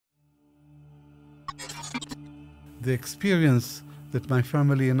The experience that my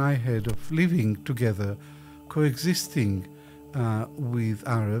family and I had of living together, coexisting with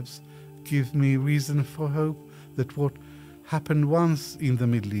Arabs, gives me reason for hope that what happened once in the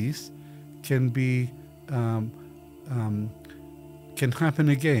Middle East can happen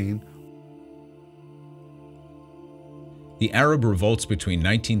again. The Arab Revolts between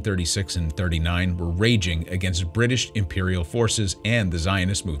 1936 and 1939 were raging against British imperial forces and the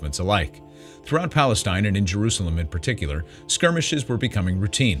Zionist movements alike. Throughout Palestine and in Jerusalem in particular, skirmishes were becoming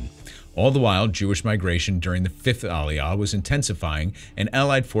routine. All the while, Jewish migration during the Fifth Aliyah was intensifying, and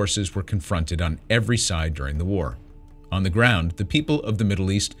Allied forces were confronted on every side during the war. On the ground, the people of the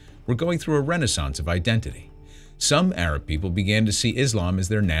Middle East were going through a renaissance of identity. Some Arab people began to see Islam as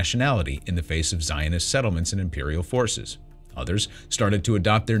their nationality in the face of Zionist settlements and imperial forces. Others started to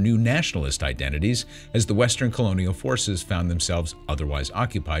adopt their new nationalist identities as the Western colonial forces found themselves otherwise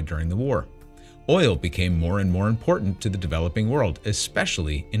occupied during the war. Oil became more and more important to the developing world,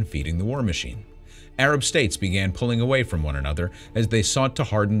 especially in feeding the war machine. Arab states began pulling away from one another as they sought to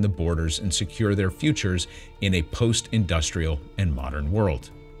harden the borders and secure their futures in a post-industrial and modern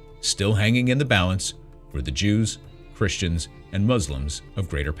world. Still hanging in the balance were the Jews, Christians, and Muslims of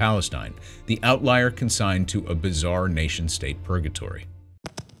Greater Palestine, the outlier consigned to a bizarre nation-state purgatory.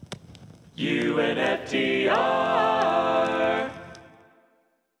 UNFTR.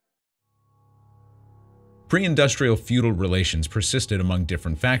 Pre-industrial feudal relations persisted among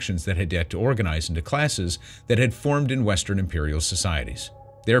different factions that had yet to organize into classes that had formed in Western imperial societies.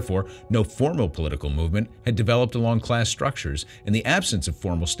 Therefore, no formal political movement had developed along class structures, and the absence of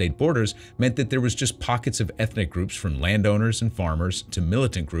formal state borders meant that there was just pockets of ethnic groups from landowners and farmers to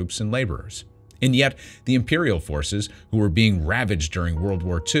militant groups and laborers. And yet, the imperial forces, who were being ravaged during World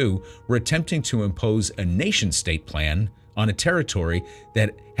War II, were attempting to impose a nation-state plan on a territory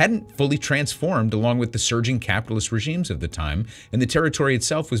that hadn't fully transformed along with the surging capitalist regimes of the time, and the territory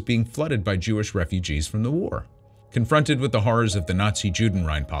itself was being flooded by Jewish refugees from the war. Confronted with the horrors of the Nazi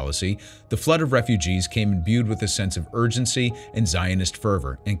Judenrein policy, the flood of refugees came imbued with a sense of urgency and Zionist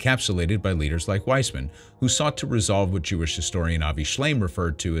fervor, encapsulated by leaders like Weizmann, who sought to resolve what Jewish historian Avi Shlaim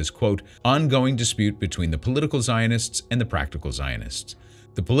referred to as, quote, ongoing dispute between the political Zionists and the practical Zionists.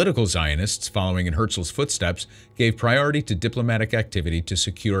 The political Zionists, following in Herzl's footsteps, gave priority to diplomatic activity to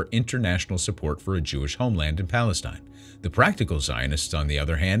secure international support for a Jewish homeland in Palestine. The practical Zionists, on the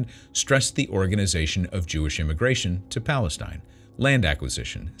other hand, stressed the organization of Jewish immigration to Palestine, land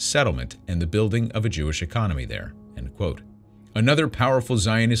acquisition, settlement, and the building of a Jewish economy there. End quote. Another powerful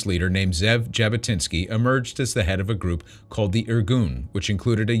Zionist leader named Zev Jabotinsky emerged as the head of a group called the Irgun, which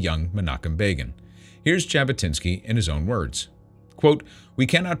included a young Menachem Begin. Here's Jabotinsky in his own words. Quote, we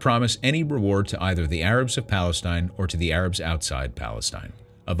cannot promise any reward to either the Arabs of Palestine or to the Arabs outside Palestine.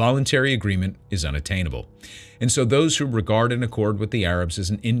 A voluntary agreement is unattainable. And so those who regard an accord with the Arabs as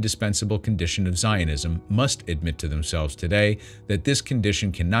an indispensable condition of Zionism must admit to themselves today that this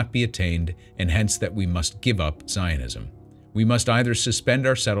condition cannot be attained, and hence that we must give up Zionism. We must either suspend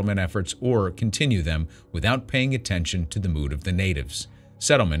our settlement efforts or continue them without paying attention to the mood of the natives.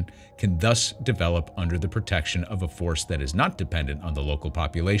 Settlement can thus develop under the protection of a force that is not dependent on the local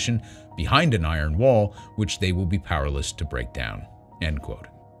population, behind an iron wall which they will be powerless to break down. End quote.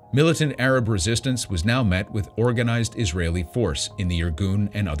 Militant Arab resistance was now met with organized Israeli force in the Irgun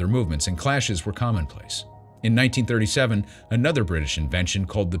and other movements, and clashes were commonplace. In 1937, another British invention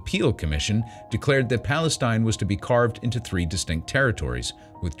called the Peel Commission declared that Palestine was to be carved into 3 distinct territories,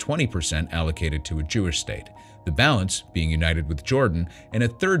 with 20% allocated to a Jewish state, the balance being united with Jordan, and a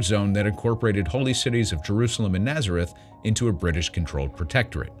third zone that incorporated holy cities of Jerusalem and Nazareth into a British-controlled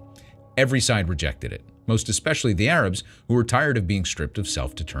protectorate. Every side rejected it, most especially the Arabs, who were tired of being stripped of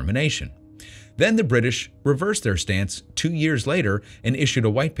self-determination. Then the British reversed their stance 2 years later and issued a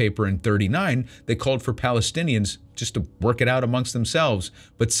white paper in 1939 that called for Palestinians just to work it out amongst themselves,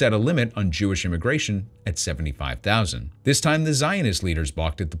 but set a limit on Jewish immigration at 75,000. This time the Zionist leaders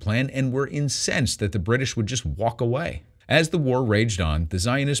balked at the plan and were incensed that the British would just walk away. As the war raged on, the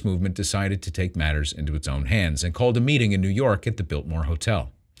Zionist movement decided to take matters into its own hands and called a meeting in New York at the Biltmore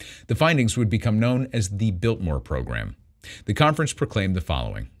Hotel. The findings would become known as the Biltmore Program. The conference proclaimed the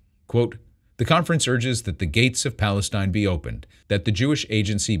following, quote, the conference urges that the gates of Palestine be opened, that the Jewish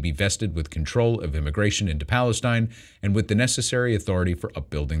agency be vested with control of immigration into Palestine and with the necessary authority for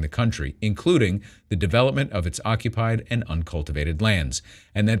upbuilding the country, including the development of its occupied and uncultivated lands,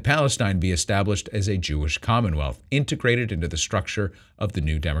 and that Palestine be established as a Jewish commonwealth integrated into the structure of the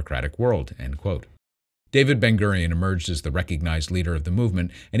new democratic world. End quote. David Ben-Gurion emerged as the recognized leader of the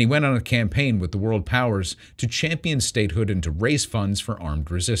movement, and he went on a campaign with the world powers to champion statehood and to raise funds for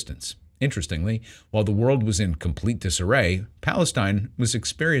armed resistance. Interestingly, while the world was in complete disarray, Palestine was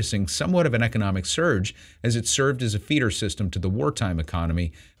experiencing somewhat of an economic surge as it served as a feeder system to the wartime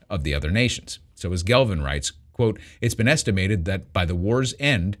economy of the other nations. So as Gelvin writes, quote, "It's been estimated that by the war's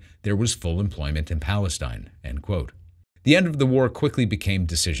end, there was full employment in Palestine," end quote. The end of the war quickly became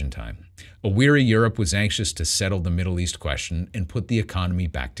decision time. A weary Europe was anxious to settle the Middle East question and put the economy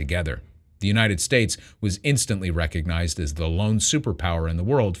back together. The United States was instantly recognized as the lone superpower in the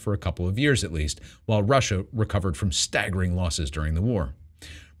world for a couple of years at least, while Russia recovered from staggering losses during the war.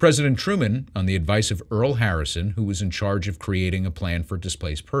 President Truman, on the advice of Earl Harrison, who was in charge of creating a plan for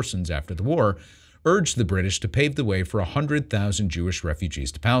displaced persons after the war, urged the British to pave the way for 100,000 Jewish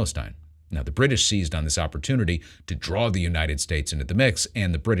refugees to Palestine. Now, the British seized on this opportunity to draw the United States into the mix,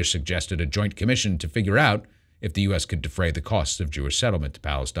 and the British suggested a joint commission to figure out if the U.S. could defray the costs of Jewish settlement to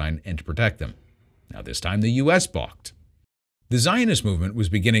Palestine and to protect them. Now, this time the U.S. balked. The Zionist movement was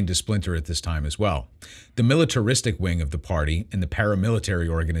beginning to splinter at this time as well. The militaristic wing of the party and the paramilitary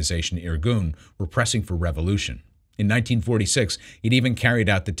organization Irgun were pressing for revolution. In 1946, it even carried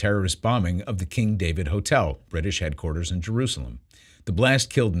out the terrorist bombing of the King David Hotel, British headquarters in Jerusalem. The blast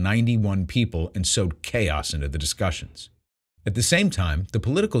killed 91 people and sowed chaos into the discussions. At the same time, the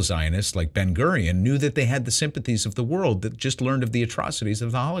political Zionists like Ben Gurion knew that they had the sympathies of the world that just learned of the atrocities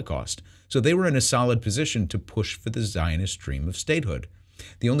of the Holocaust, so they were in a solid position to push for the Zionist dream of statehood.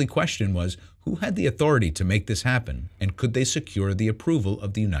 The only question was, who had the authority to make this happen, and could they secure the approval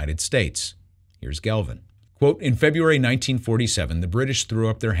of the United States? Here's Gelvin. Quote, "In February 1947, the British threw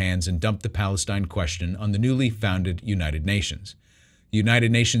up their hands and dumped the Palestine question on the newly founded United Nations. The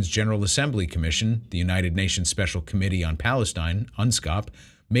United Nations General Assembly Commission, the United Nations Special Committee on Palestine, UNSCOP,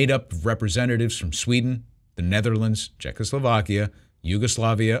 made up of representatives from Sweden, the Netherlands, Czechoslovakia,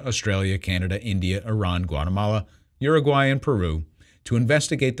 Yugoslavia, Australia, Canada, India, Iran, Guatemala, Uruguay, and Peru, to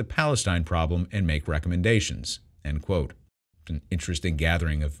investigate the Palestine problem and make recommendations," end quote. It's an interesting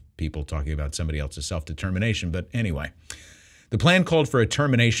gathering of people talking about somebody else's self-determination, but anyway. The plan called for a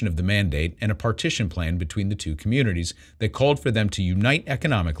termination of the mandate and a partition plan between the two communities that called for them to unite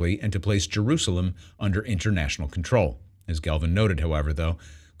economically and to place Jerusalem under international control. As Gelvin noted, however, though,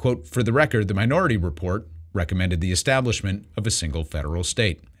 quote, "For the record, the minority report recommended the establishment of a single federal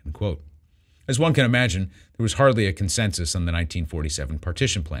state," end quote. As one can imagine, there was hardly a consensus on the 1947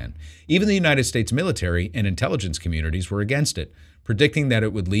 partition plan. Even the United States military and intelligence communities were against it, predicting that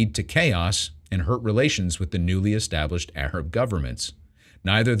it would lead to chaos and hurt relations with the newly established Arab governments.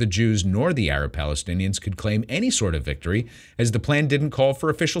 Neither the Jews nor the Arab Palestinians could claim any sort of victory, as the plan didn't call for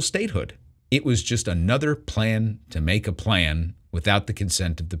official statehood. It was just another plan to make a plan without the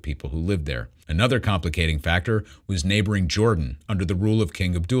consent of the people who lived there. Another complicating factor was neighboring Jordan under the rule of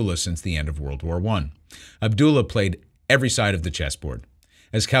King Abdullah since the end of World War I. Abdullah played every side of the chessboard.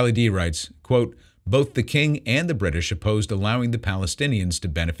 As Khalidi writes, quote, "Both the king and the British opposed allowing the Palestinians to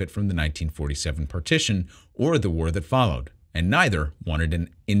benefit from the 1947 partition or the war that followed, and neither wanted an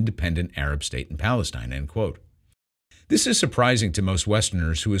independent Arab state in Palestine," end quote. This is surprising to most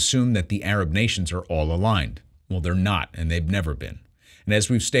Westerners who assume that the Arab nations are all aligned. Well, they're not, and they've never been. And as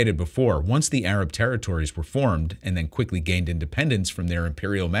we've stated before, once the Arab territories were formed and then quickly gained independence from their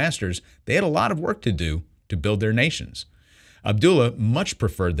imperial masters, they had a lot of work to do to build their nations. Abdullah much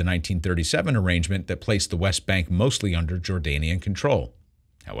preferred the 1937 arrangement that placed the West Bank mostly under Jordanian control.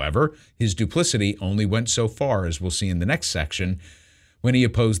 However, his duplicity only went so far, as we'll see in the next section, when he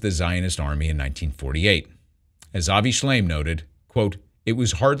opposed the Zionist army in 1948. As Avi Shlaim noted, quote, "It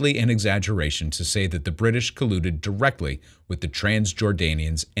was hardly an exaggeration to say that the British colluded directly with the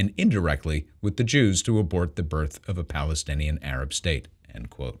Transjordanians and indirectly with the Jews to abort the birth of a Palestinian Arab state," end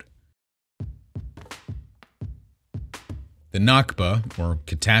quote. The Nakba, or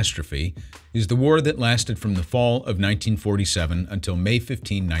catastrophe, is the war that lasted from the fall of 1947 until May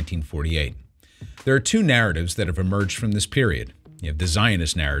 15, 1948. There are two narratives that have emerged from this period. You have the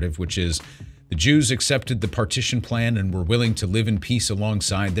Zionist narrative, which is the Jews accepted the partition plan and were willing to live in peace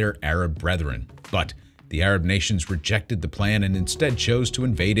alongside their Arab brethren. But the Arab nations rejected the plan and instead chose to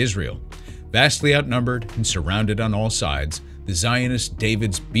invade Israel. Vastly outnumbered and surrounded on all sides, the Zionist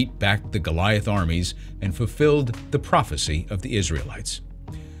Davids beat back the Goliath armies and fulfilled the prophecy of the Israelites.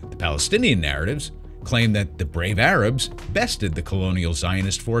 The Palestinian narratives claim that the brave Arabs bested the colonial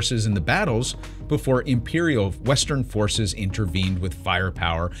Zionist forces in the battles before imperial Western forces intervened with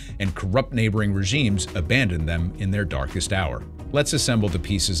firepower and corrupt neighboring regimes abandoned them in their darkest hour. Let's assemble the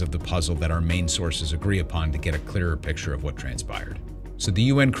pieces of the puzzle that our main sources agree upon to get a clearer picture of what transpired. So the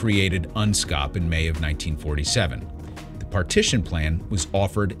UN created UNSCOP in May of 1947. The partition plan was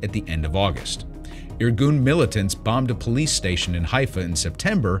offered at the end of August. Irgun militants bombed a police station in Haifa in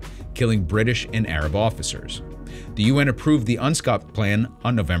September, killing British and Arab officers. The UN approved the UNSCOP plan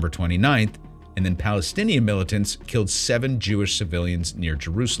on November 29th, and then Palestinian militants killed 7 Jewish civilians near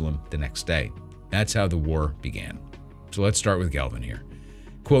Jerusalem the next day. That's how the war began. So let's start with Gelvin here.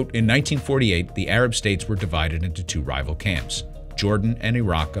 Quote, in 1948, the Arab states were divided into 2 rival camps, Jordan and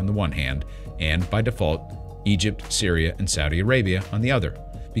Iraq on the one hand, and, by default, Egypt, Syria, and Saudi Arabia on the other.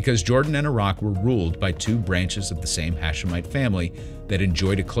 Because Jordan and Iraq were ruled by 2 branches of the same Hashemite family that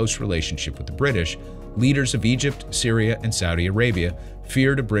enjoyed a close relationship with the British, leaders of Egypt, Syria, and Saudi Arabia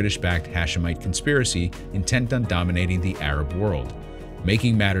feared a British-backed Hashemite conspiracy intent on dominating the Arab world.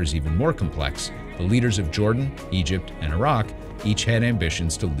 Making matters even more complex, the leaders of Jordan, Egypt, and Iraq each had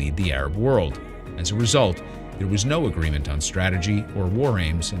ambitions to lead the Arab world. As a result, there was no agreement on strategy or war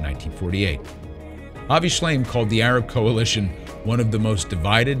aims in 1948. Avi Shlaim called the Arab coalition one of the most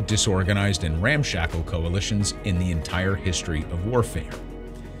divided, disorganized, and ramshackle coalitions in the entire history of warfare.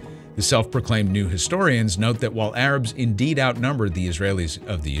 The self-proclaimed new historians note that while Arabs indeed outnumbered the Israelis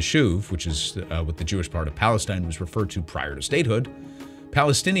of the Yishuv, which is what the Jewish part of Palestine was referred to prior to statehood,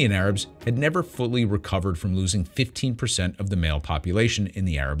 Palestinian Arabs had never fully recovered from losing 15% of the male population in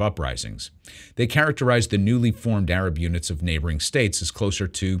the Arab uprisings. They characterized the newly formed Arab units of neighboring states as closer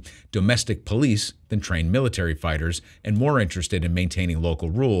to domestic police than trained military fighters and more interested in maintaining local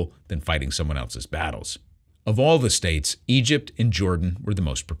rule than fighting someone else's battles. Of all the states, Egypt and Jordan were the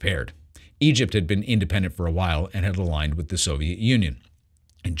most prepared. Egypt had been independent for a while and had aligned with the Soviet Union.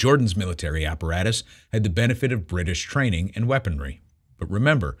 And Jordan's military apparatus had the benefit of British training and weaponry. But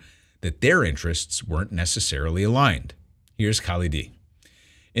remember that their interests weren't necessarily aligned. Here's Khalidi.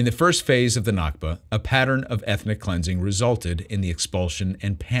 In the first phase of the Nakba, a pattern of ethnic cleansing resulted in the expulsion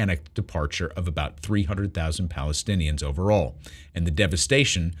and panicked departure of about 300,000 Palestinians overall, and the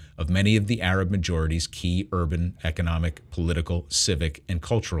devastation of many of the Arab majority's key urban, economic, political, civic, and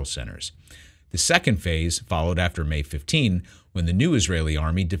cultural centers. The second phase followed after May 15, when the new Israeli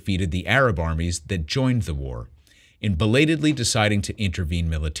army defeated the Arab armies that joined the war. In belatedly deciding to intervene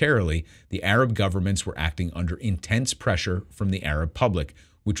militarily, the Arab governments were acting under intense pressure from the Arab public,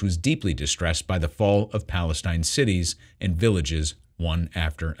 which was deeply distressed by the fall of Palestine's cities and villages one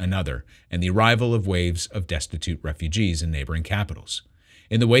after another, and the arrival of waves of destitute refugees in neighboring capitals.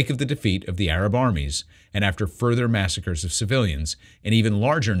 In the wake of the defeat of the Arab armies, and after further massacres of civilians, an even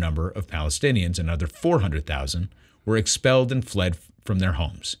larger number of Palestinians, another 400,000, were expelled and fled from their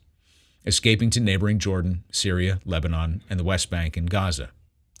homes, escaping to neighboring Jordan, Syria, Lebanon, and the West Bank and Gaza.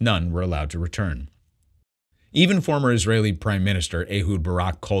 None were allowed to return. Even former Israeli Prime Minister Ehud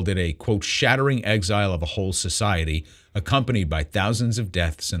Barak called it a, quote, shattering exile of a whole society, accompanied by thousands of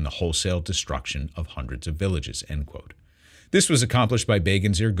deaths and the wholesale destruction of hundreds of villages, end quote. This was accomplished by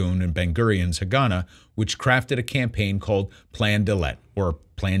Begin's Irgun and Ben-Gurion's Haganah, which crafted a campaign called Plan Dalet, or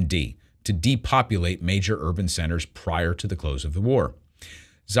Plan D, to depopulate major urban centers prior to the close of the war.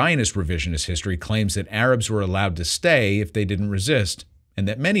 Zionist revisionist history claims that Arabs were allowed to stay if they didn't resist, and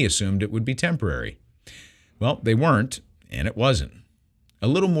that many assumed it would be temporary. Well, they weren't, and it wasn't. A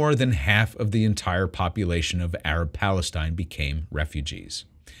little more than half of the entire population of Arab Palestine became refugees.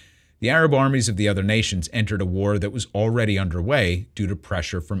 The Arab armies of the other nations entered a war that was already underway due to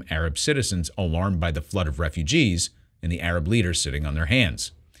pressure from Arab citizens alarmed by the flood of refugees and the Arab leaders sitting on their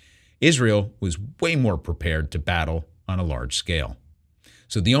hands. Israel was way more prepared to battle on a large scale.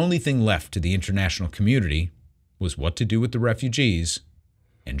 So the only thing left to the international community was what to do with the refugees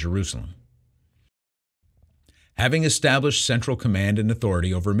and Jerusalem. Having established central command and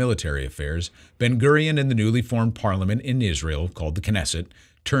authority over military affairs, Ben-Gurion and the newly formed parliament in Israel, called the Knesset,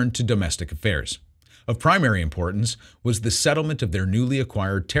 turned to domestic affairs. Of primary importance was the settlement of their newly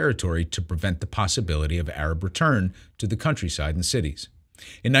acquired territory to prevent the possibility of Arab return to the countryside and cities.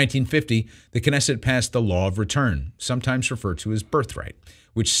 In 1950, the Knesset passed the Law of Return, sometimes referred to as birthright,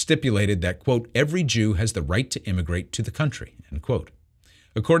 which stipulated that, quote, every Jew has the right to immigrate to the country, end quote.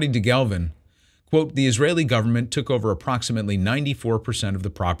 According to Gelvin, quote, the Israeli government took over approximately 94% of the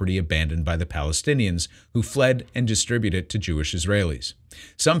property abandoned by the Palestinians, who fled and distributed it to Jewish Israelis.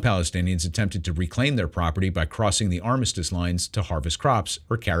 Some Palestinians attempted to reclaim their property by crossing the armistice lines to harvest crops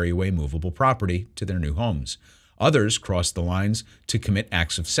or carry away movable property to their new homes. Others crossed the lines to commit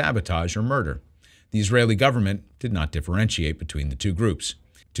acts of sabotage or murder. The Israeli government did not differentiate between the two groups.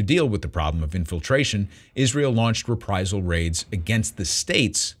 To deal with the problem of infiltration, Israel launched reprisal raids against the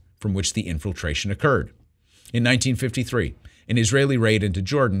states from which the infiltration occurred. In 1953, an Israeli raid into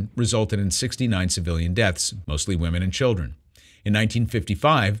Jordan resulted in 69 civilian deaths, mostly women and children. In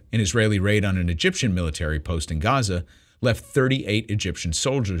 1955, an Israeli raid on an Egyptian military post in Gaza left 38 Egyptian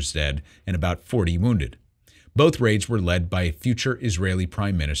soldiers dead and about 40 wounded. Both raids were led by future Israeli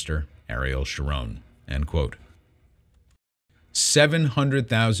Prime Minister Ariel Sharon." End quote.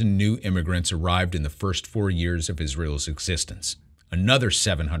 700,000 new immigrants arrived in the first 4 years of Israel's existence. Another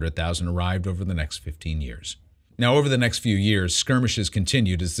 700,000 arrived over the next 15 years. Now, over the next few years, skirmishes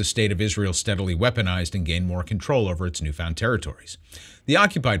continued as the state of Israel steadily weaponized and gained more control over its newfound territories. The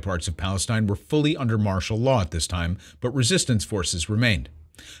occupied parts of Palestine were fully under martial law at this time, but resistance forces remained.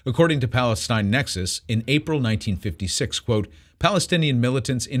 According to Palestine Nexus, in April 1956, quote, "Palestinian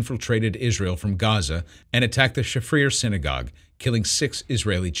militants infiltrated Israel from Gaza and attacked the Shafrir synagogue, killing 6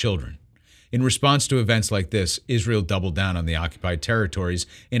 Israeli children." In response to events like this, Israel doubled down on the occupied territories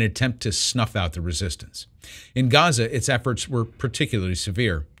in an attempt to snuff out the resistance. In Gaza, its efforts were particularly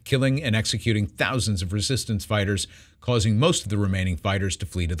severe, killing and executing thousands of resistance fighters, causing most of the remaining fighters to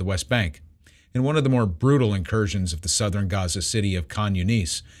flee to the West Bank. In one of the more brutal incursions of the southern Gaza city of Khan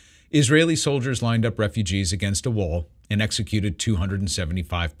Yunis, Israeli soldiers lined up refugees against a wall and executed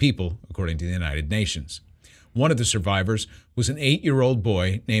 275 people, according to the United Nations. One of the survivors was an 8-year-old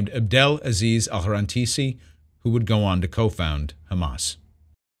boy named Abdel Aziz al-Rantisi, who would go on to co-found Hamas.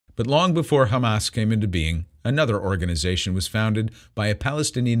 But long before Hamas came into being, another organization was founded by a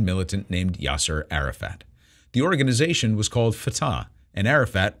Palestinian militant named Yasser Arafat. The organization was called Fatah, and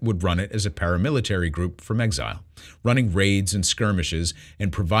Arafat would run it as a paramilitary group from exile, running raids and skirmishes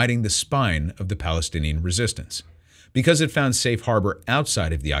and providing the spine of the Palestinian resistance. Because it found safe harbor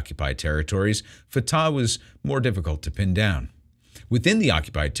outside of the occupied territories, Fatah was more difficult to pin down. Within the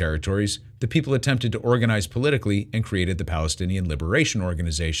occupied territories, the people attempted to organize politically and created the Palestinian Liberation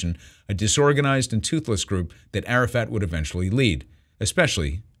Organization, a disorganized and toothless group that Arafat would eventually lead,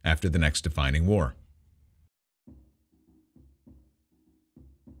 especially after the next defining war.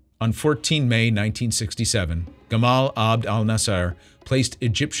 On 14 May 1967, Gamal Abd al-Nasser placed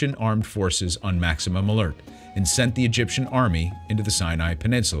Egyptian armed forces on maximum alert and sent the Egyptian army into the Sinai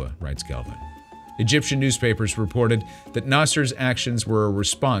Peninsula, writes Galvin. Egyptian newspapers reported that Nasser's actions were a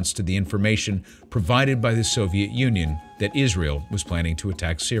response to the information provided by the Soviet Union that Israel was planning to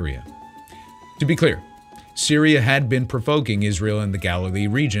attack Syria. To be clear, Syria had been provoking Israel in the Galilee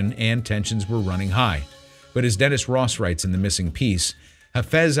region and tensions were running high. But as Dennis Ross writes in The Missing Piece,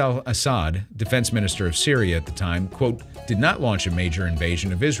 Hafez al-Assad, defense minister of Syria at the time, quote, did not launch a major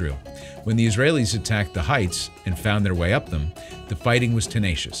invasion of Israel. When the Israelis attacked the heights and found their way up them, the fighting was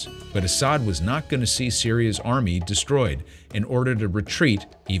tenacious. But Assad was not going to see Syria's army destroyed and ordered a retreat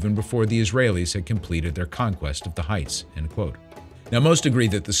even before the Israelis had completed their conquest of the heights, end quote. Now, most agree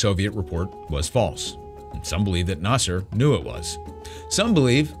that the Soviet report was false. And some believe that Nasser knew it was. Some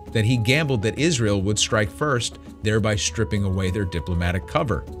believe that he gambled that Israel would strike first, thereby stripping away their diplomatic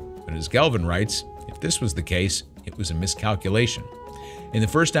cover. But as Galvin writes, if this was the case, it was a miscalculation. In the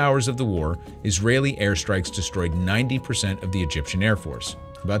first hours of the war, Israeli airstrikes destroyed 90% of the Egyptian Air Force,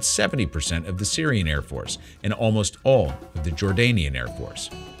 about 70% of the Syrian Air Force, and almost all of the Jordanian Air Force.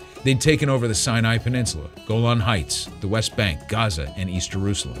 They'd taken over the Sinai Peninsula, Golan Heights, the West Bank, Gaza, and East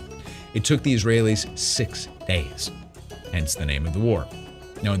Jerusalem. It took the Israelis 6 days, hence the name of the war.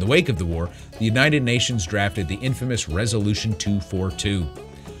 Now, in the wake of the war, the United Nations drafted the infamous Resolution 242.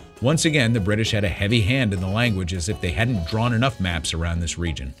 Once again, the British had a heavy hand in the language as if they hadn't drawn enough maps around this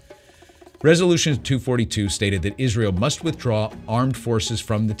region. Resolution 242 stated that Israel must withdraw armed forces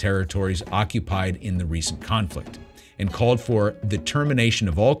from the territories occupied in the recent conflict, and called for the termination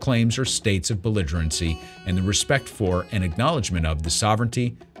of all claims or states of belligerency and the respect for and acknowledgement of the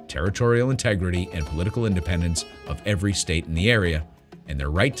sovereignty, territorial integrity, and political independence of every state in the area, and their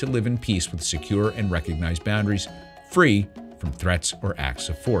right to live in peace with secure and recognized boundaries, free from threats or acts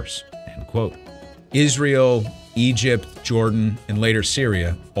of force, end quote. Israel, Egypt, Jordan, and later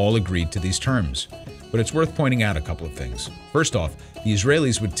Syria all agreed to these terms. But it's worth pointing out a couple of things. First off, the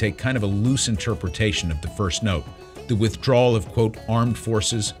Israelis would take kind of a loose interpretation of the first note, the withdrawal of, quote, armed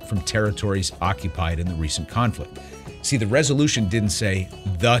forces from territories occupied in the recent conflict. See, the resolution didn't say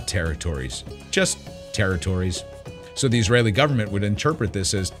the territories, just territories. So the Israeli government would interpret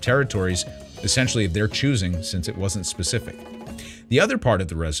this as territories essentially of their choosing, since it wasn't specific. The other part of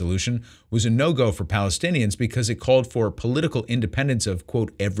the resolution was a no-go for Palestinians because it called for political independence of,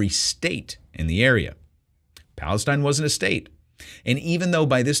 quote, every state in the area. Palestine wasn't a state. And even though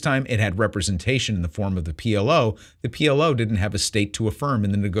by this time it had representation in the form of the PLO didn't have a state to affirm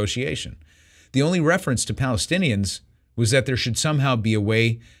in the negotiation. The only reference to Palestinians was that there should somehow be a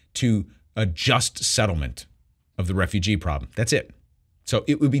way to a just settlement of the refugee problem. That's it. So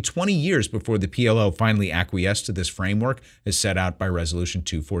it would be 20 years before the PLO finally acquiesced to this framework as set out by Resolution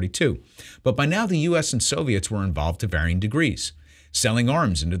 242. But by now the US and Soviets were involved to varying degrees, selling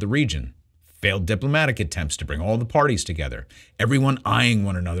arms into the region, failed diplomatic attempts to bring all the parties together, everyone eyeing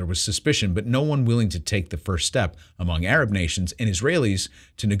one another with suspicion, but no one willing to take the first step among Arab nations and Israelis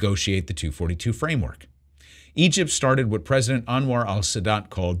to negotiate the 242 framework. Egypt started what President Anwar al-Sadat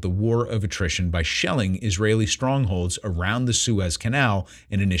called the War of Attrition by shelling Israeli strongholds around the Suez Canal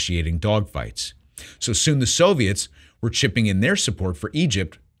and initiating dogfights. So soon the Soviets were chipping in their support for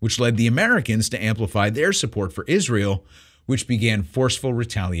Egypt, which led the Americans to amplify their support for Israel, which began forceful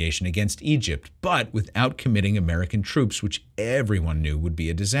retaliation against Egypt, but without committing American troops, which everyone knew would be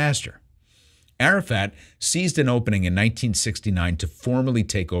a disaster. Arafat seized an opening in 1969 to formally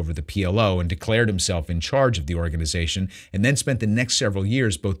take over the PLO and declared himself in charge of the organization, and then spent the next several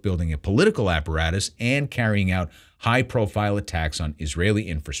years both building a political apparatus and carrying out high-profile attacks on Israeli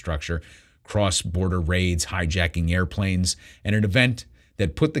infrastructure, cross-border raids, hijacking airplanes, and an event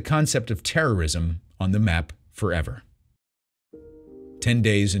that put the concept of terrorism on the map forever. 10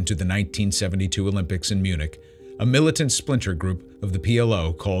 days into the 1972 Olympics in Munich, a militant splinter group of the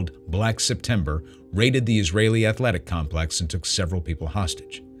PLO called Black September raided the Israeli athletic complex and took several people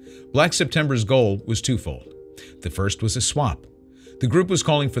hostage. Black September's goal was twofold. The first was a swap. The group was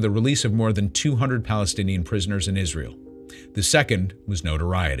calling for the release of more than 200 Palestinian prisoners in Israel. The second was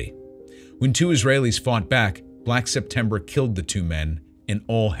notoriety. When two Israelis fought back, Black September killed the two men, and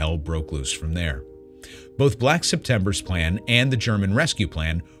all hell broke loose from there. Both Black September's plan and the German rescue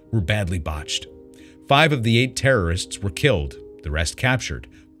plan were badly botched. 5 of the 8 terrorists were killed, the rest captured,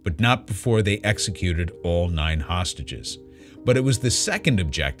 but not before they executed all 9 hostages. But it was the second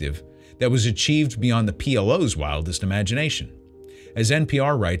objective that was achieved beyond the PLO's wildest imagination. As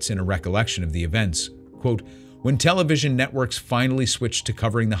NPR writes in a recollection of the events, quote, "When television networks finally switched to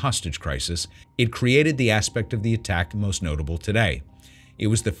covering the hostage crisis, it created the aspect of the attack most notable today. It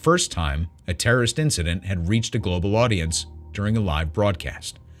was the first time a terrorist incident had reached a global audience during a live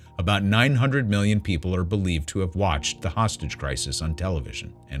broadcast. About 900 million people are believed to have watched the hostage crisis on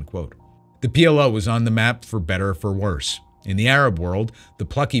television." End quote. The PLO was on the map for better or for worse. In the Arab world, the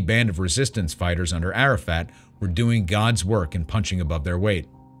plucky band of resistance fighters under Arafat were doing God's work and punching above their weight.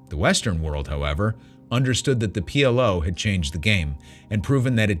 The Western world, however, understood that the PLO had changed the game and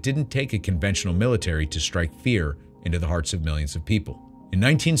proven that it didn't take a conventional military to strike fear into the hearts of millions of people. In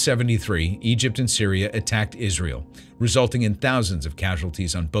 1973, Egypt and Syria attacked Israel, resulting in thousands of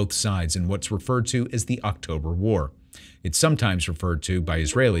casualties on both sides in what's referred to as the October War. It's sometimes referred to by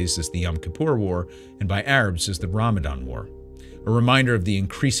Israelis as the Yom Kippur War and by Arabs as the Ramadan War, a reminder of the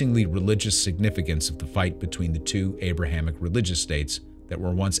increasingly religious significance of the fight between the two Abrahamic religious states that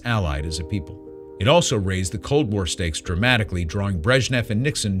were once allied as a people. It also raised the Cold War stakes dramatically, drawing Brezhnev and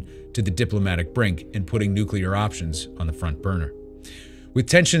Nixon to the diplomatic brink and putting nuclear options on the front burner. With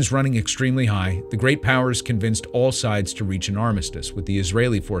tensions running extremely high, the great powers convinced all sides to reach an armistice, with the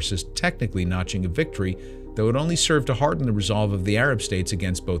Israeli forces technically notching a victory, though it only served to harden the resolve of the Arab states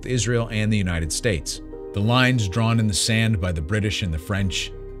against both Israel and the United States. The lines drawn in the sand by the British and the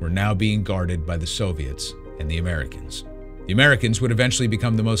French were now being guarded by the Soviets and the Americans. The Americans would eventually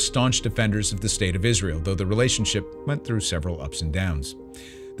become the most staunch defenders of the State of Israel, though the relationship went through several ups and downs.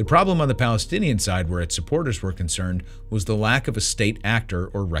 The problem on the Palestinian side, where its supporters were concerned, was the lack of a state actor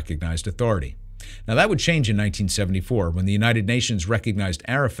or recognized authority. Now, that would change in 1974 when the United Nations recognized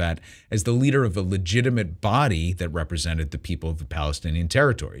Arafat as the leader of a legitimate body that represented the people of the Palestinian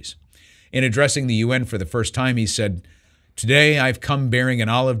territories. In addressing the UN for the first time, he said, "Today I've come bearing an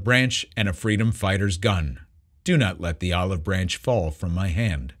olive branch and a freedom fighter's gun. Do not let the olive branch fall from my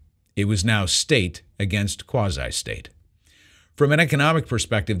hand." It was now state against quasi-state. From an economic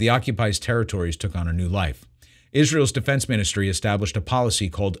perspective, the occupied territories took on a new life. Israel's defense ministry established a policy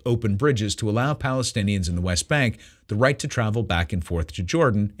called open bridges to allow Palestinians in the West Bank the right to travel back and forth to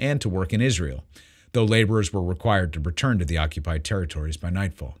Jordan and to work in Israel, though laborers were required to return to the occupied territories by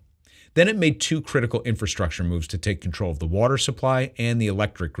nightfall. Then it made 2 critical infrastructure moves to take control of the water supply and the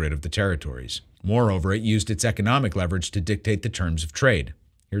electric grid of the territories. Moreover, it used its economic leverage to dictate the terms of trade.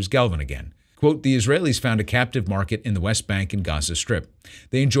 Here's Gelvin again. Quote, "The Israelis found a captive market in the West Bank and Gaza Strip.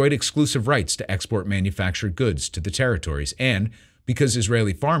 They enjoyed exclusive rights to export manufactured goods to the territories and, because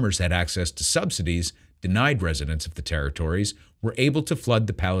Israeli farmers had access to subsidies denied residents of the territories, were able to flood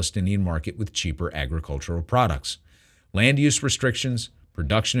the Palestinian market with cheaper agricultural products. Land use restrictions,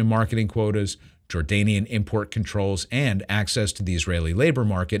 production and marketing quotas, Jordanian import controls, and access to the Israeli labor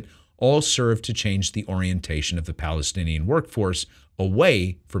market all served to change the orientation of the Palestinian workforce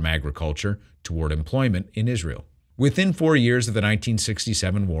away from agriculture toward employment in Israel. Within 4 years of the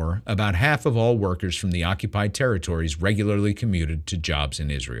 1967 war, about half of all workers from the occupied territories regularly commuted to jobs in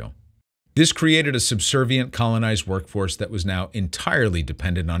Israel. This created a subservient colonized workforce that was now entirely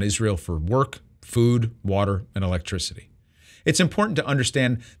dependent on Israel for work, food, water, and electricity. It's important to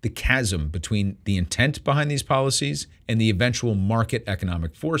understand the chasm between the intent behind these policies and the eventual market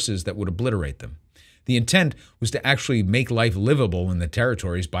economic forces that would obliterate them. The intent was to actually make life livable in the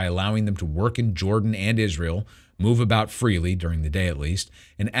territories by allowing them to work in Jordan and Israel, move about freely, during the day at least,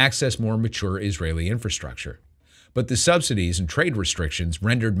 and access more mature Israeli infrastructure. But the subsidies and trade restrictions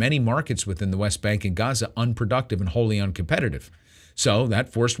rendered many markets within the West Bank and Gaza unproductive and wholly uncompetitive. So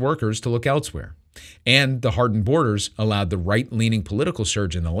that forced workers to look elsewhere. And the hardened borders allowed the right-leaning political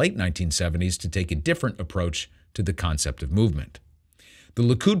surge in the late 1970s to take a different approach to the concept of movement. The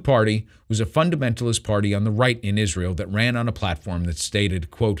Likud party was a fundamentalist party on the right in Israel that ran on a platform that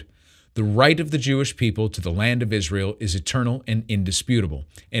stated, quote, "The right of the Jewish people to the land of Israel is eternal and indisputable,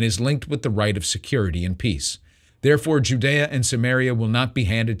 and is linked with the right of security and peace. Therefore, Judea and Samaria will not be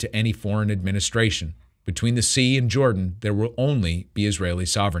handed to any foreign administration. Between the sea and Jordan, there will only be Israeli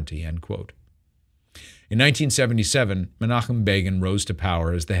sovereignty," end quote. In 1977, Menachem Begin rose to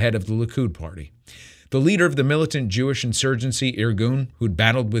power as the head of the Likud party. The leader of the militant Jewish insurgency, Irgun, who'd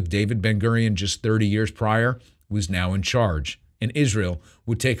battled with David Ben-Gurion just 30 years prior, was now in charge, and Israel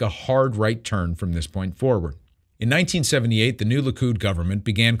would take a hard right turn from this point forward. In 1978, the new Likud government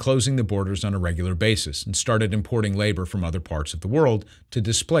began closing the borders on a regular basis and started importing labor from other parts of the world to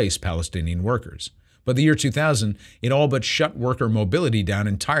displace Palestinian workers. By the year 2000, it all but shut worker mobility down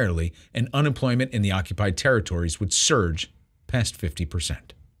entirely, and unemployment in the occupied territories would surge past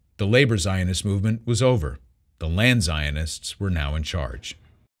 50%. The labor Zionist movement was over. The land Zionists were now in charge.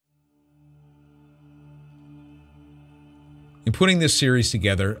 In putting this series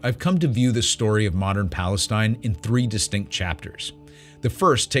together, I've come to view the story of modern Palestine in 3 distinct chapters. The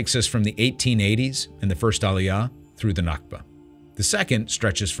first takes us from the 1880s and the first Aliyah through the Nakba. The second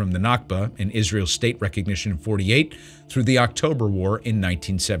stretches from the Nakba and Israel's state recognition in 1948 through the October War in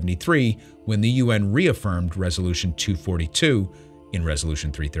 1973, when the UN reaffirmed Resolution 242 in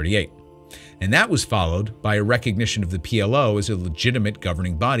Resolution 338. And that was followed by a recognition of the PLO as a legitimate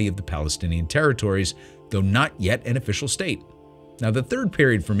governing body of the Palestinian territories, though not yet an official state. Now, the third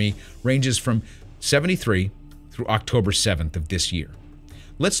period for me ranges from 73 through October 7th of this year.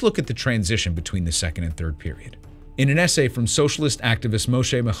 Let's look at the transition between the second and third period. In an essay from socialist activist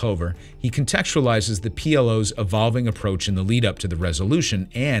Moshe Mechover, he contextualizes the PLO's evolving approach in the lead-up to the resolution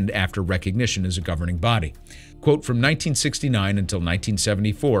and after recognition as a governing body. Quote, "From 1969 until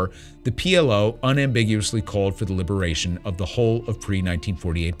 1974, the PLO unambiguously called for the liberation of the whole of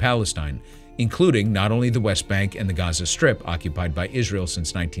pre-1948 Palestine, including not only the West Bank and the Gaza Strip occupied by Israel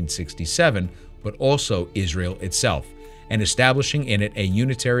since 1967, but also Israel itself, and establishing in it a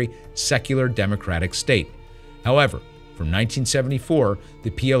unitary, secular, democratic state. However, from 1974,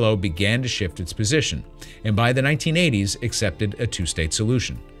 the PLO began to shift its position, and by the 1980s accepted a 2-state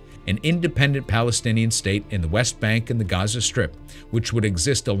solution, an independent Palestinian state in the West Bank and the Gaza Strip, which would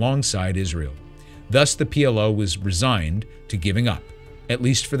exist alongside Israel. Thus, the PLO was resigned to giving up, at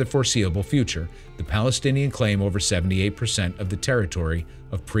least for the foreseeable future, the Palestinian claim over 78% of the territory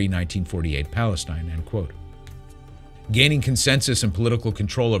of pre-1948 Palestine," end quote. Gaining consensus and political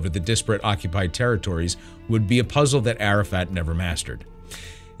control over the disparate occupied territories would be a puzzle that Arafat never mastered.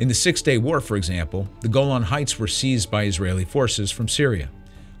 In the Six-Day War, for example, the Golan Heights were seized by Israeli forces from Syria.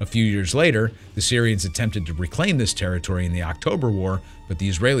 A few years later, the Syrians attempted to reclaim this territory in the October War, but the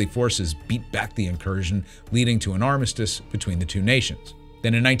Israeli forces beat back the incursion, leading to an armistice between the two nations.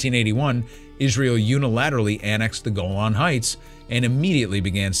 Then in 1981, Israel unilaterally annexed the Golan Heights and immediately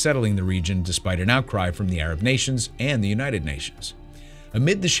began settling the region despite an outcry from the Arab nations and the United Nations.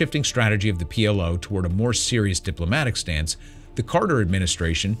 Amid the shifting strategy of the PLO toward a more serious diplomatic stance, the Carter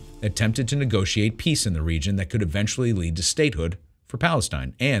administration attempted to negotiate peace in the region that could eventually lead to statehood for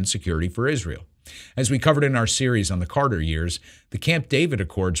Palestine and security for Israel. As we covered in our series on the Carter years, the Camp David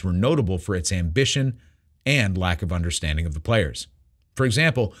Accords were notable for its ambition and lack of understanding of the players. For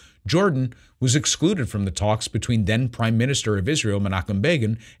example, Jordan was excluded from the talks between then Prime Minister of Israel Menachem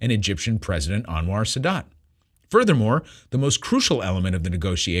Begin and Egyptian President Anwar Sadat. Furthermore, the most crucial element of the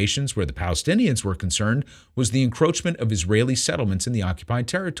negotiations where the Palestinians were concerned was the encroachment of Israeli settlements in the occupied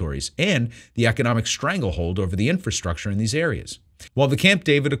territories and the economic stranglehold over the infrastructure in these areas. While the Camp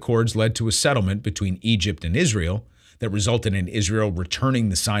David Accords led to a settlement between Egypt and Israel that resulted in Israel returning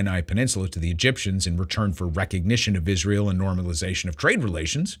the Sinai Peninsula to the Egyptians in return for recognition of Israel and normalization of trade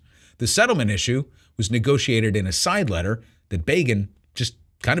relations, the settlement issue was negotiated in a side letter that Begin just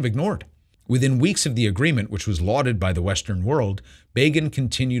kind of ignored. Within weeks of the agreement, which was lauded by the Western world, Begin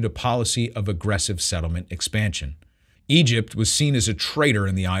continued a policy of aggressive settlement expansion. Egypt was seen as a traitor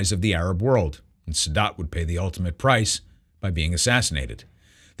in the eyes of the Arab world, and Sadat would pay the ultimate price by being assassinated.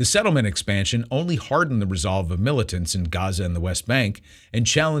 The settlement expansion only hardened the resolve of militants in Gaza and the West Bank and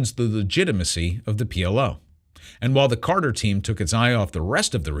challenged the legitimacy of the PLO. And while the Carter team took its eye off the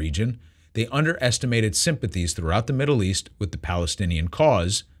rest of the region, they underestimated sympathies throughout the Middle East with the Palestinian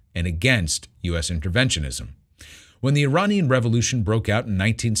cause and against U.S. interventionism. When the Iranian Revolution broke out in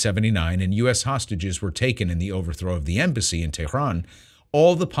 1979 and U.S. hostages were taken in the overthrow of the embassy in Tehran,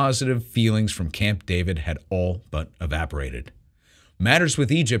 all the positive feelings from Camp David had all but evaporated. Matters with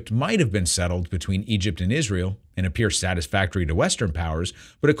Egypt might have been settled between Egypt and Israel and appear satisfactory to Western powers,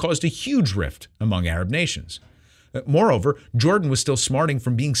 but it caused a huge rift among Arab nations. Moreover, Jordan was still smarting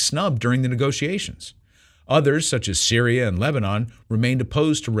from being snubbed during the negotiations. Others, such as Syria and Lebanon, remained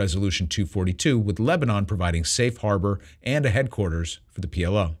opposed to Resolution 242, with Lebanon providing safe harbor and a headquarters for the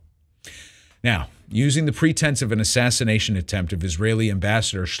PLO. Now, using the pretense of an assassination attempt of Israeli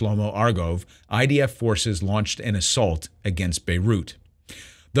Ambassador Shlomo Argov, IDF forces launched an assault against Beirut.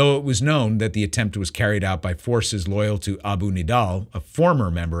 Though it was known that the attempt was carried out by forces loyal to Abu Nidal, a former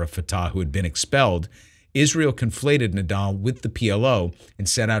member of Fatah who had been expelled, Israel conflated Nidal with the PLO and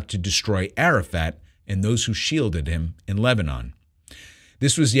set out to destroy Arafat and those who shielded him in Lebanon.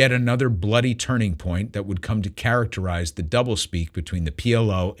 This was yet another bloody turning point that would come to characterize the doublespeak between the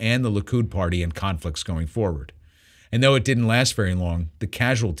PLO and the Likud party in conflicts going forward. And though it didn't last very long, the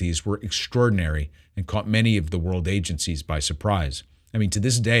casualties were extraordinary and caught many of the world agencies by surprise. I mean, to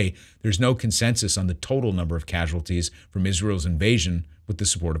this day, there's no consensus on the total number of casualties from Israel's invasion with the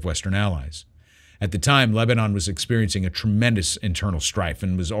support of Western allies. At the time, Lebanon was experiencing a tremendous internal strife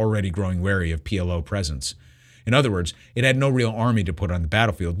and was already growing wary of PLO presence. In other words, it had no real army to put on the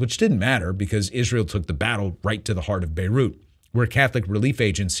battlefield, which didn't matter because Israel took the battle right to the heart of Beirut, where Catholic relief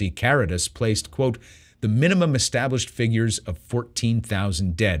agency Caritas placed, quote, the minimum established figures of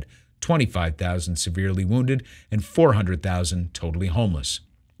 14,000 dead, 25,000 severely wounded, and 400,000 totally homeless.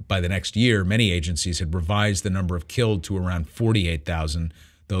 By the next year, many agencies had revised the number of killed to around 48,000,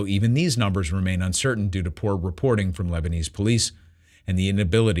 though even these numbers remain uncertain due to poor reporting from Lebanese police and the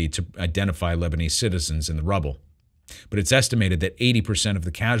inability to identify Lebanese citizens in the rubble. But it's estimated that 80% of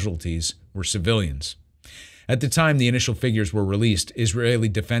the casualties were civilians. At the time the initial figures were released, Israeli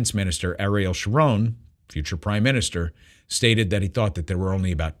Defense Minister Ariel Sharon, future prime minister, stated that he thought that there were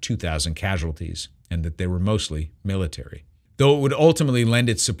only about 2,000 casualties and that they were mostly military. Though it would ultimately lend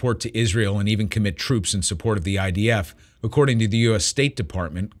its support to Israel and even commit troops in support of the IDF, according to the U.S. State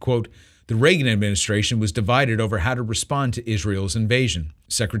Department, quote, the Reagan administration was divided over how to respond to Israel's invasion.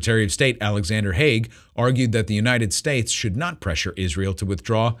 Secretary of State Alexander Haig argued that the United States should not pressure Israel to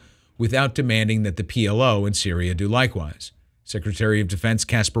withdraw without demanding that the PLO in Syria do likewise. Secretary of Defense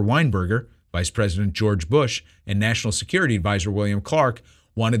Caspar Weinberger, Vice President George Bush, and National Security Advisor William Clark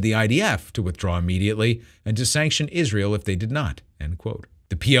wanted the IDF to withdraw immediately and to sanction Israel if they did not, end quote.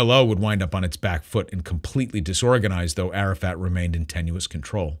 The PLO would wind up on its back foot and completely disorganized, though Arafat remained in tenuous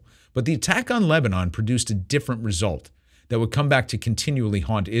control. But the attack on Lebanon produced a different result that would come back to continually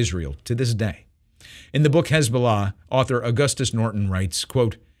haunt Israel to this day. In the book Hezbollah, author Augustus Norton writes,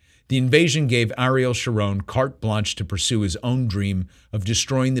 quote, the invasion gave Ariel Sharon carte blanche to pursue his own dream of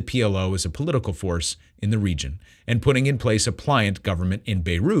destroying the PLO as a political force in the region and putting in place a pliant government in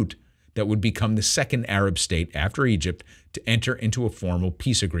Beirut that would become the second Arab state after Egypt to enter into a formal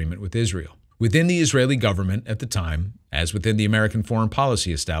peace agreement with Israel. Within the Israeli government at the time, as within the American foreign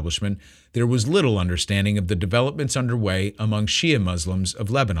policy establishment, there was little understanding of the developments underway among Shia Muslims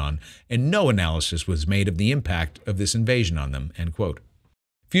of Lebanon, and no analysis was made of the impact of this invasion on them, end quote.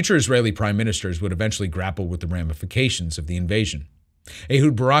 Future Israeli prime ministers would eventually grapple with the ramifications of the invasion.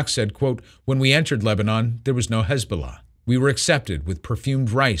 Ehud Barak said, quote, when we entered Lebanon, there was no Hezbollah. We were accepted with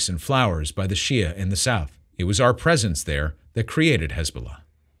perfumed rice and flowers by the Shia in the south. It was our presence there that created Hezbollah.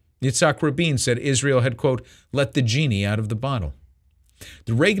 Yitzhak Rabin said Israel had, quote, let the genie out of the bottle.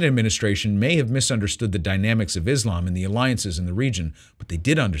 The Reagan administration may have misunderstood the dynamics of Islam and the alliances in the region, but they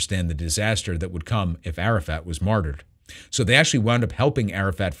did understand the disaster that would come if Arafat was martyred. So they actually wound up helping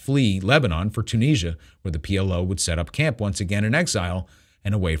Arafat flee Lebanon for Tunisia, where the PLO would set up camp once again in exile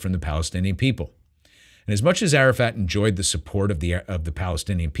and away from the Palestinian people. And as much as Arafat enjoyed the support of the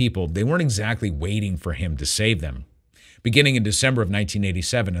Palestinian people, they weren't exactly waiting for him to save them. Beginning in December of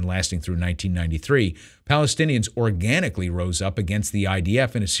 1987 and lasting through 1993, Palestinians organically rose up against the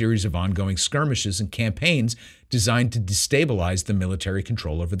IDF in a series of ongoing skirmishes and campaigns designed to destabilize the military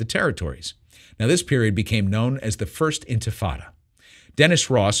control over the territories. Now, this period became known as the First Intifada. Dennis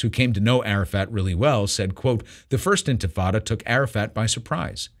Ross, who came to know Arafat really well, said, quote, "The first Intifada took Arafat by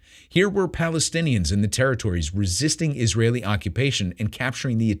surprise. Here were Palestinians in the territories resisting Israeli occupation and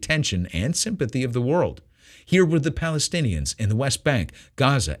capturing the attention and sympathy of the world. Here were the Palestinians in the West Bank,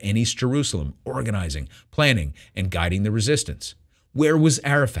 Gaza, and East Jerusalem organizing, planning, and guiding the resistance. Where was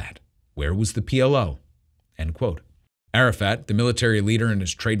Arafat? Where was the PLO?" End quote. Arafat, the military leader and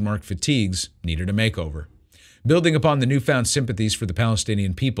his trademark fatigues, needed a makeover. Building upon the newfound sympathies for the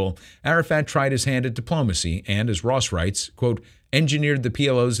Palestinian people, Arafat tried his hand at diplomacy and, as Ross writes, quote, "engineered the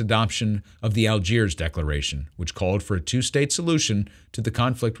PLO's adoption of the Algiers Declaration, which called for a two-state solution to the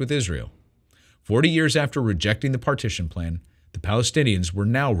conflict with Israel. 40 years after rejecting the partition plan, the Palestinians were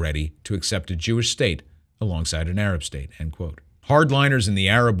now ready to accept a Jewish state alongside an Arab state." End quote. Hardliners in the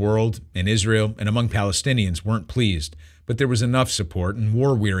Arab world, in Israel, and among Palestinians weren't pleased, but there was enough support and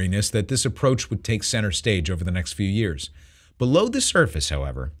war weariness that this approach would take center stage over the next few years. Below the surface,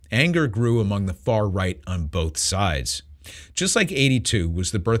 however, anger grew among the far right on both sides. Just like '82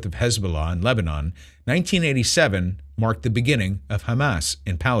 was the birth of Hezbollah in Lebanon, 1987 marked the beginning of Hamas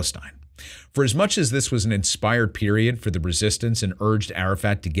in Palestine. For as much as this was an inspired period for the resistance and urged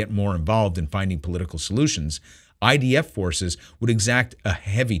Arafat to get more involved in finding political solutions, IDF forces would exact a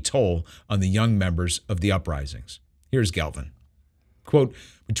heavy toll on the young members of the uprisings. Here's Galvin. Quote,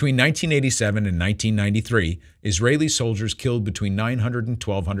 "Between 1987 and 1993, Israeli soldiers killed between 900 and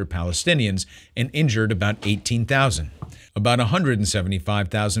 1,200 Palestinians and injured about 18,000. About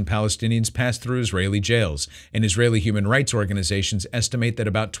 175,000 Palestinians passed through Israeli jails, and Israeli human rights organizations estimate that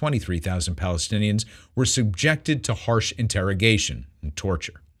about 23,000 Palestinians were subjected to harsh interrogation and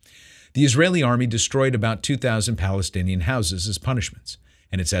torture. The Israeli army destroyed about 2,000 Palestinian houses as punishments,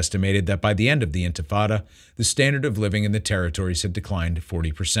 and it's estimated that by the end of the Intifada, the standard of living in the territories had declined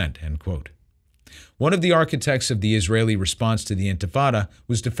 40%, end quote. One of the architects of the Israeli response to the Intifada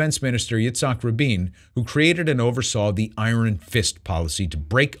was Defense Minister Yitzhak Rabin, who created and oversaw the iron fist policy to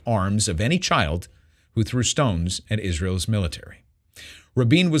break arms of any child who threw stones at Israel's military.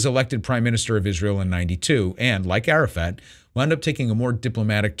 Rabin was elected Prime Minister of Israel in '92 and, like Arafat, wound up taking a more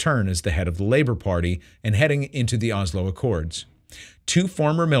diplomatic turn as the head of the Labor Party and heading into the Oslo Accords. Two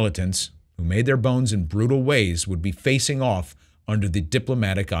former militants who made their bones in brutal ways would be facing off under the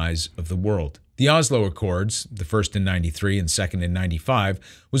diplomatic eyes of the world. The Oslo Accords, the first in '93 and second in '95,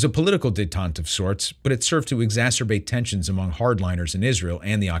 was a political détente of sorts, but it served to exacerbate tensions among hardliners in Israel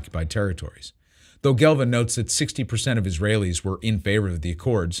and the occupied territories. Though Gelvin notes that 60% of Israelis were in favor of the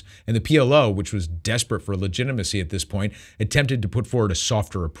Accords, and the PLO, which was desperate for legitimacy at this point, attempted to put forward a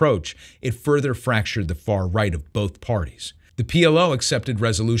softer approach, it further fractured the far right of both parties. The PLO accepted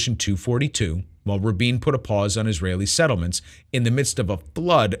Resolution 242, while Rabin put a pause on Israeli settlements in the midst of a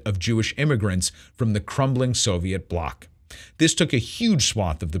flood of Jewish immigrants from the crumbling Soviet bloc. This took a huge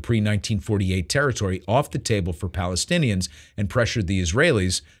swath of the pre-1948 territory off the table for Palestinians and pressured the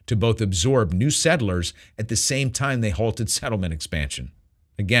Israelis to both absorb new settlers at the same time they halted settlement expansion.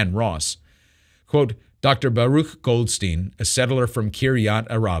 Again, Ross. Quote, "Dr. Baruch Goldstein, a settler from Kiryat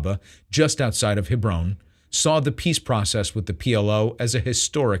Arba, just outside of Hebron, saw the peace process with the PLO as a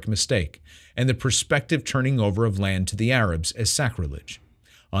historic mistake and the prospective turning over of land to the Arabs as sacrilege.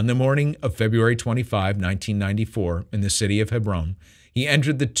 On the morning of February 25, 1994, in the city of Hebron, he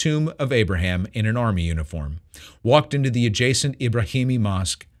entered the tomb of Abraham in an army uniform, walked into the adjacent Ibrahimi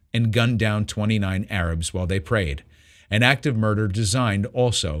mosque, and gunned down 29 Arabs while they prayed, an act of murder designed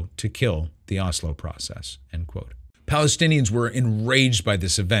also to kill the Oslo process." End quote. Palestinians were enraged by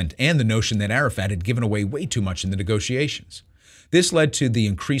this event and the notion that Arafat had given away way too much in the negotiations. This led to the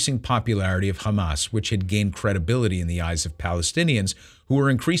increasing popularity of Hamas, which had gained credibility in the eyes of Palestinians who were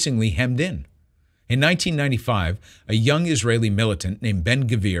increasingly hemmed in. In 1995, a young Israeli militant named Ben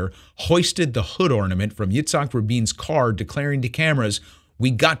Gvir hoisted the hood ornament from Yitzhak Rabin's car, declaring to cameras,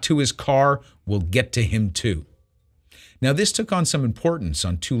 "We got to his car, we'll get to him too." Now, this took on some importance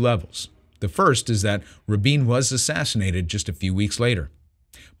on two levels. The first is that Rabin was assassinated just a few weeks later.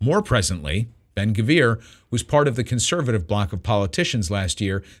 More presently, Ben Gvir was part of the conservative bloc of politicians last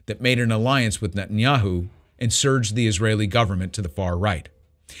year that made an alliance with Netanyahu and surged the Israeli government to the far right.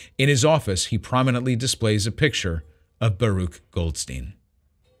 In his office, he prominently displays a picture of Baruch Goldstein.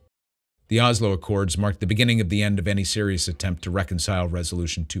 The Oslo Accords marked the beginning of the end of any serious attempt to reconcile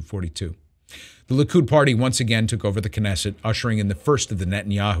Resolution 242. The Likud party once again took over the Knesset, ushering in the first of the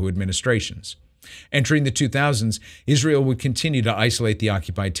Netanyahu administrations. Entering the 2000s, Israel would continue to isolate the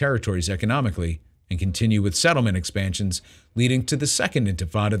occupied territories economically and continue with settlement expansions, leading to the second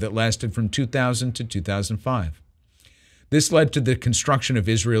Intifada that lasted from 2000 to 2005. This led to the construction of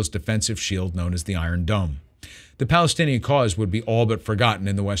Israel's defensive shield known as the Iron Dome. The Palestinian cause would be all but forgotten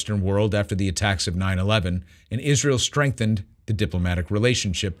in the Western world after the attacks of 9/11, and Israel strengthened the diplomatic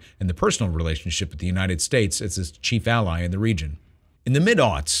relationship and the personal relationship with the United States as its chief ally in the region. In the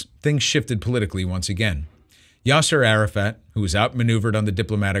mid-aughts, things shifted politically once again. Yasser Arafat, who was outmaneuvered on the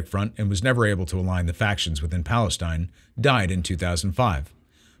diplomatic front and was never able to align the factions within Palestine, died in 2005.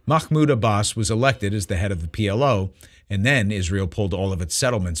 Mahmoud Abbas was elected as the head of the PLO, and then Israel pulled all of its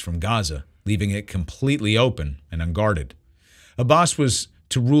settlements from Gaza, leaving it completely open and unguarded. Abbas was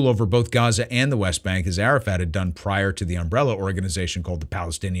to rule over both Gaza and the West Bank, as Arafat had done prior to the umbrella organization called the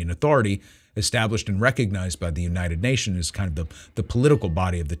Palestinian Authority, established and recognized by the United Nations as kind of the political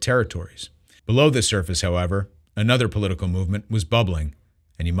body of the territories. Below the surface, however, another political movement was bubbling,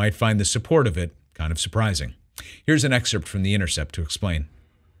 and you might find the support of it kind of surprising. Here's an excerpt from The Intercept to explain.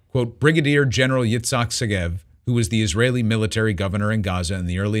 Quote, Brigadier General Yitzhak Segev, who was the Israeli military governor in Gaza in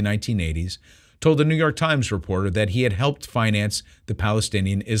the early 1980s, told a New York Times reporter that he had helped finance the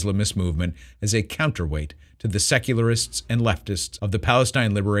Palestinian Islamist movement as a counterweight to the secularists and leftists of the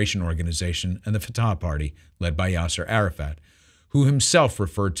Palestine Liberation Organization and the Fatah Party, led by Yasser Arafat, who himself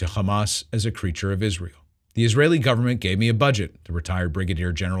referred to Hamas as a creature of Israel. The Israeli government gave me a budget, the retired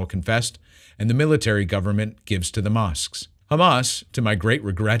brigadier general confessed, and the military government gives to the mosques. Hamas, to my great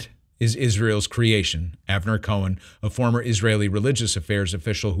regret, is Israel's creation, Avner Cohen, a former Israeli religious affairs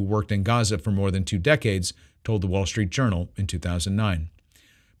official who worked in Gaza for more than 2 decades, told the Wall Street Journal in 2009.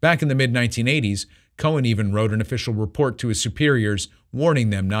 Back in the mid-1980s, Cohen even wrote an official report to his superiors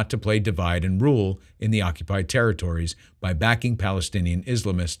warning them not to play divide and rule in the occupied territories by backing Palestinian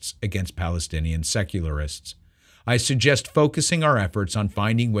Islamists against Palestinian secularists. I suggest focusing our efforts on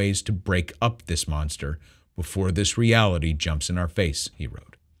finding ways to break up this monster before this reality jumps in our face, he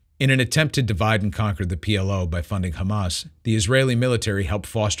wrote. In an attempt to divide and conquer the PLO by funding Hamas, the Israeli military helped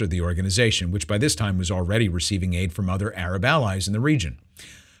foster the organization, which by this time was already receiving aid from other Arab allies in the region.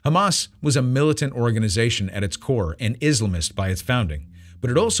 Hamas was a militant organization at its core and Islamist by its founding,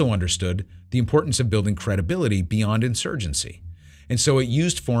 but it also understood the importance of building credibility beyond insurgency. And so it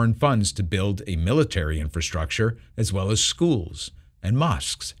used foreign funds to build a military infrastructure as well as schools and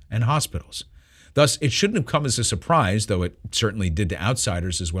mosques and hospitals. Thus, it shouldn't have come as a surprise, though it certainly did to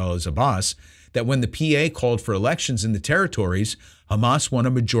outsiders as well as Abbas, that when the PA called for elections in the territories, Hamas won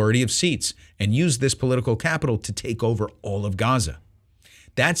a majority of seats and used this political capital to take over all of Gaza.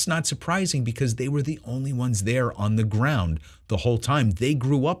 That's not surprising because they were the only ones there on the ground the whole time. They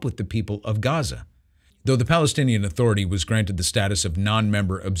grew up with the people of Gaza. Though the Palestinian Authority was granted the status of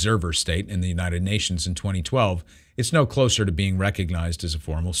non-member observer state in the United Nations in 2012, it's no closer to being recognized as a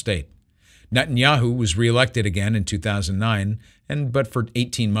formal state. Netanyahu was reelected again in 2009, but for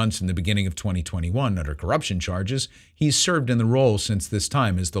 18 months in the beginning of 2021 under corruption charges, he's served in the role since this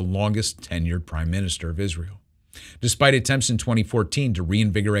time as the longest tenured prime minister of Israel. Despite attempts in 2014 to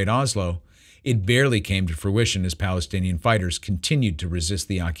reinvigorate Oslo, it barely came to fruition as Palestinian fighters continued to resist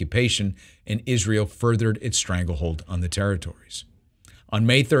the occupation and Israel furthered its stranglehold on the territories. On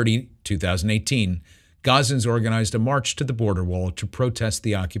May 30, 2018, Gazans organized a march to the border wall to protest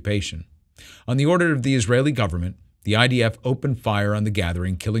the occupation. On the order of the Israeli government, the IDF opened fire on the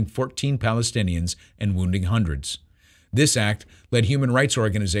gathering, killing 14 Palestinians and wounding hundreds. This act led human rights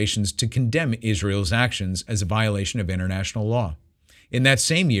organizations to condemn Israel's actions as a violation of international law. In that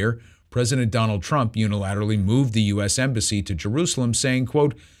same year, President Donald Trump unilaterally moved the U.S. Embassy to Jerusalem, saying,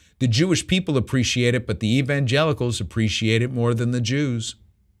 quote, "The Jewish people appreciate it, but the evangelicals appreciate it more than the Jews."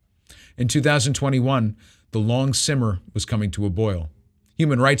 In 2021, the long simmer was coming to a boil.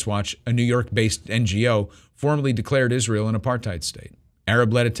 Human Rights Watch, a New York-based NGO, formally declared Israel an apartheid state.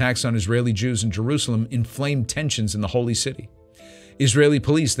 Arab-led attacks on Israeli Jews in Jerusalem inflamed tensions in the Holy City. Israeli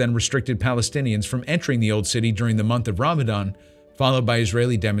police then restricted Palestinians from entering the Old City during the month of Ramadan, followed by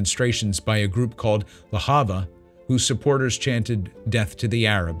Israeli demonstrations by a group called Lahava, whose supporters chanted "Death to the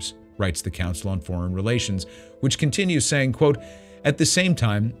Arabs," writes the Council on Foreign Relations, which continues saying, quote, "At the same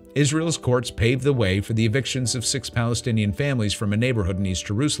time, Israel's courts paved the way for the evictions of 6 Palestinian families from a neighborhood in East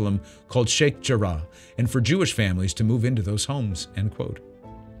Jerusalem called Sheikh Jarrah, and for Jewish families to move into those homes," end quote.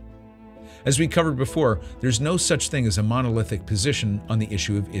 As we covered before, there's no such thing as a monolithic position on the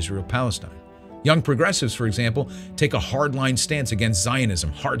issue of Israel-Palestine. Young progressives, for example, take a hardline stance against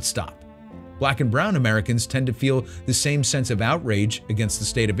Zionism, hard stop. Black and brown Americans tend to feel the same sense of outrage against the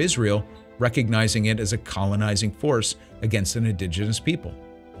state of Israel, recognizing it as a colonizing force against an indigenous people.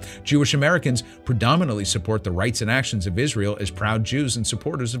 Jewish Americans predominantly support the rights and actions of Israel as proud Jews and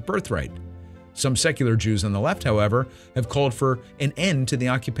supporters of birthright. Some secular Jews on the left, however, have called for an end to the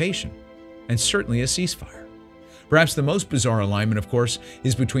occupation, and certainly a ceasefire. Perhaps the most bizarre alignment, of course,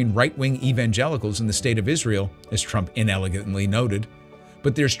 is between right-wing evangelicals and the State of Israel, as Trump inelegantly noted.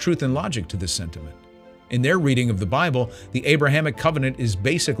 But there's truth and logic to this sentiment. In their reading of the Bible, the Abrahamic covenant is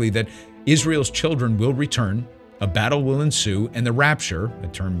basically that Israel's children will return, a battle will ensue, and the rapture, a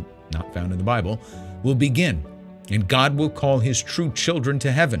term not found in the Bible, will begin, and God will call his true children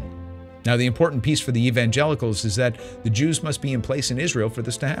to heaven. Now, the important piece for the evangelicals is that the Jews must be in place in Israel for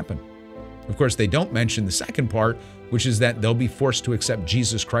this to happen. Of course, they don't mention the second part, which is that they'll be forced to accept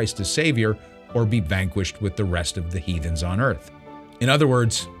Jesus Christ as Savior or be vanquished with the rest of the heathens on earth. In other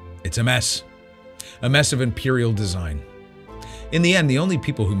words, it's a mess of imperial design. In the end, the only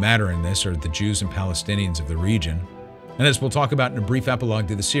people who matter in this are the Jews and Palestinians of the region. And as we'll talk about in a brief epilogue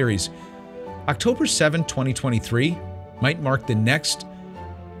to the series, October 7, 2023 might mark the next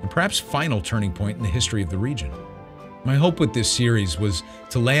and perhaps final turning point in the history of the region. My hope with this series was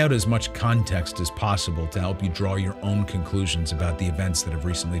to lay out as much context as possible to help you draw your own conclusions about the events that have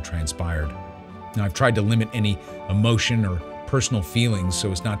recently transpired. Now, I've tried to limit any emotion or personal feelings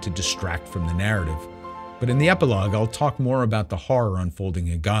so as not to distract from the narrative. But in the epilogue, I'll talk more about the horror unfolding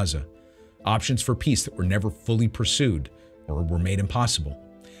in Gaza, options for peace that were never fully pursued or were made impossible.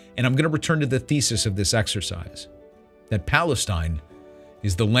 And I'm going to return to the thesis of this exercise, that Palestine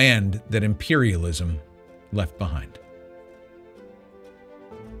is the land that imperialism left behind.